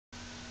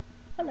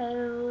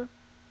Hello.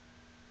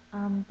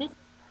 This is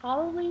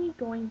probably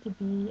going to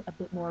be a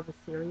bit more of a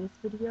serious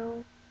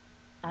video,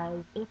 as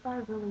if I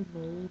really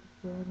made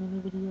very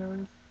many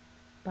videos,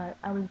 but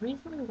I was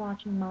recently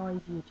watching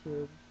Molly's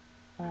YouTube,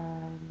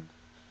 and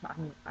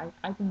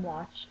I can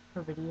watch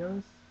her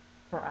videos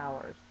for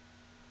hours,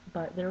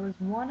 but there was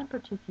one in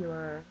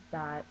particular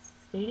that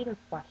stated a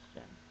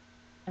question,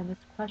 and this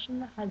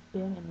question has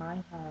been in my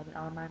head and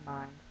on my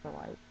mind for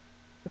like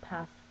the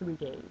past 3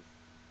 days.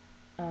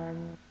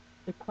 And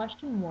the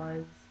question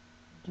was,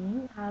 do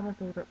you have a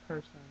favorite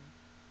person?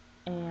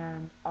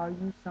 And are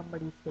you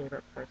somebody's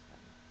favorite person?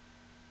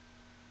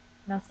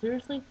 Now,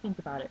 seriously, think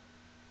about it.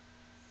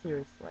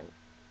 Seriously.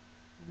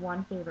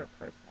 One favorite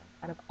person.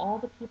 Out of all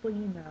the people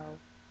you know,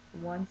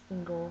 one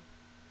single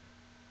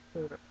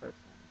favorite person.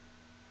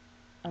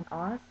 And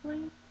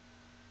honestly,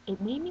 it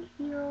made me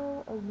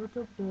feel a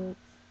little bit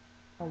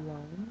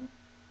alone.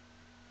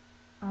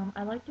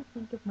 I like to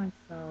think of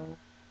myself.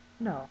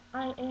 No,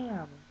 I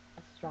am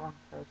a strong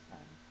person.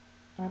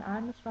 And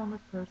I'm the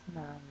strongest person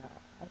that I know.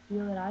 I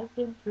feel that I've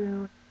been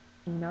through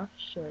enough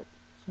shit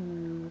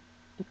to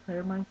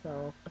declare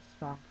myself a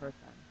strong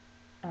person.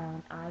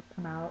 And I've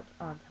come out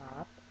on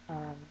top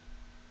and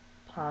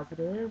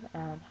positive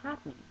and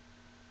happy.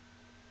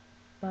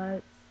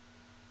 But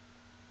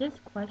this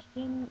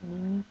question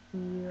made me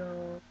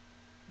feel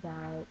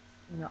that,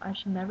 I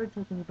should never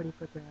take anybody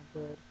for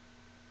granted.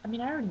 I mean,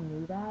 I already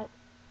knew that,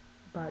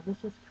 but this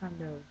just kind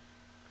of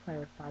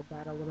clarified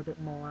that a little bit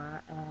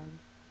more. And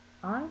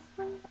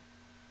honestly,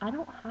 I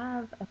don't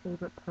have a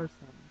favorite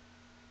person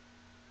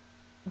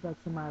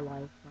that's in my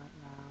life right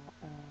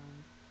now,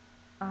 and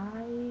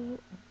I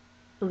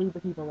believe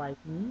that people like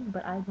me,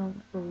 but I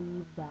don't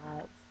believe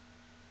that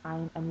I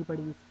am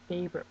anybody's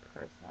favorite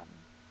person.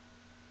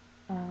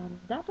 And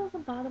that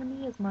doesn't bother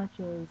me as much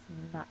as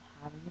not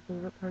having a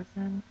favorite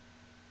person,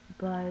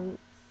 but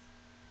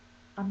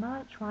I'm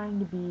not trying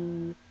to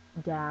be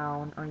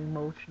down or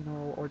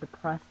emotional or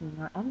depressing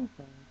or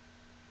anything.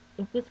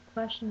 If this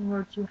question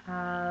were to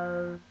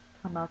have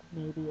come up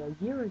maybe a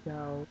year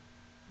ago,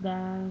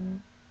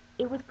 then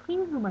it was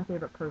clear who my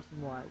favorite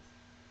person was.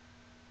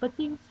 But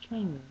things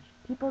change,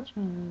 people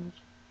change,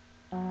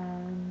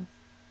 and,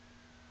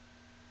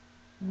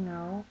 you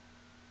know,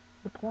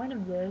 the point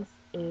of this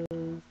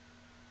is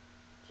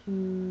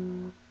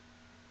to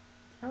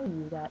tell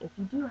you that if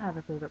you do have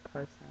a favorite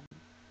person,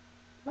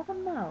 let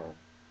them know.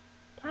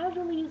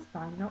 Casually is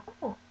fine,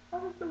 oh, how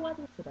was the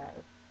weather today?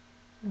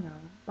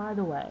 By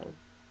the way,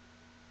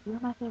 you're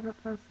my favorite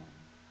person.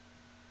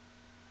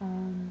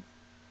 And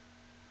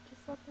just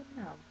let them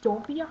know.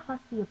 Don't be a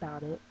hussy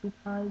about it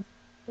because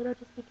it'll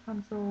just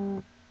become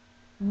so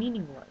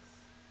meaningless.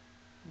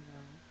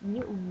 You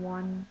get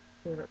one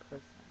favorite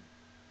person.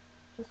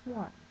 Just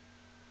one.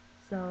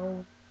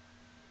 So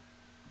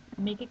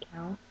make it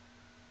count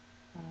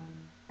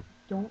and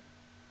don't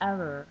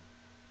ever,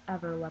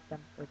 ever let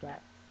them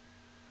forget.